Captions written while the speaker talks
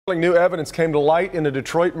New evidence came to light in a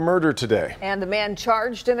Detroit murder today. And the man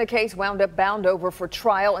charged in the case wound up bound over for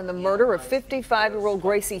trial in the murder of 55-year-old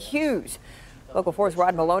Gracie Hughes. Local 4's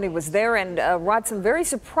Rod Maloney was there, and Rod, some very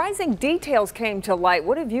surprising details came to light.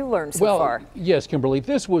 What have you learned so far? Yes, Kimberly,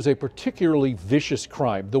 this was a particularly vicious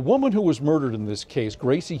crime. The woman who was murdered in this case,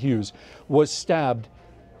 Gracie Hughes, was stabbed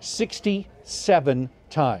 67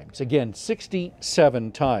 times. Again,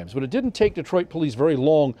 67 times. But it didn't take Detroit police very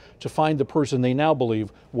long to find the person they now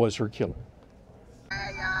believe was her killer.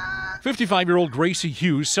 55-year-old Gracie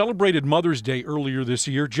Hughes celebrated Mother's Day earlier this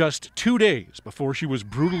year, just 2 days before she was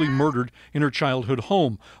brutally murdered in her childhood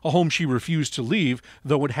home, a home she refused to leave,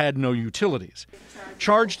 though it had no utilities.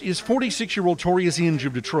 Charged is 46-year-old Torius Inge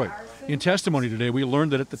of Detroit. In testimony today, we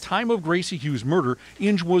learned that at the time of Gracie Hughes' murder,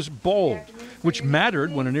 Inge was bald, which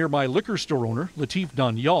mattered when a nearby liquor store owner, Latif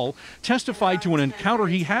Danyal, testified to an encounter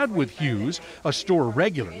he had with Hughes, a store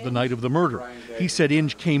regular, the night of the murder. He said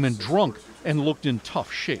Inge came in drunk and looked in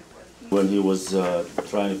tough shape. When he was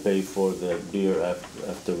trying to pay for the beer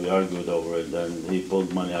after we argued over it, then he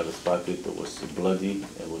pulled money out of his pocket that was bloody.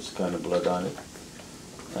 It was kind of blood on it.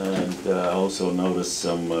 And I also noticed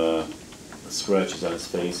some scratches on his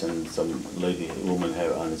face and some woman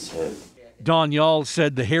hair on his head. Danyal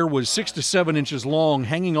said the hair was 6 to 7 inches long,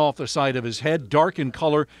 hanging off the side of his head, dark in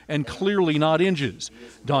color, and clearly not Inge's.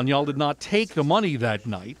 Danyal did not take the money that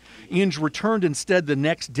night. Inge returned instead the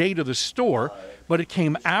next day to the store, but it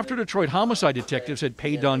came after Detroit homicide detectives had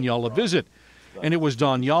paid Danyal a visit. And it was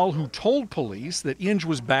Danyal who told police that Inge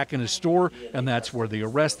was back in his store, and that's where they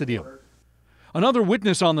arrested him. Another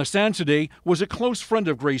witness on the stand today was a close friend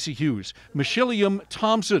of Gracie Hughes, Michilliam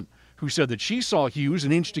Thompson, who said that she saw Hughes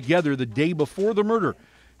and Inge together the day before the murder.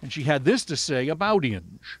 And she had this to say about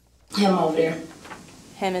Inge. Him over there.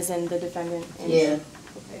 Him as in the defendant? Yeah.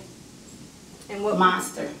 Okay. And what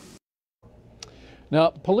monster? Now,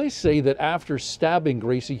 police say that after stabbing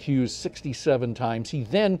Gracie Hughes 67 times, he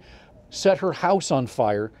then set her house on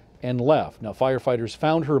fire and left. Now, firefighters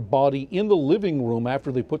found her body in the living room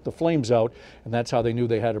after they put the flames out, and that's how they knew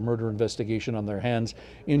they had a murder investigation on their hands.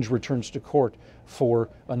 Inge returns to court for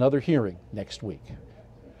another hearing next week.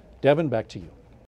 Devin, back to you.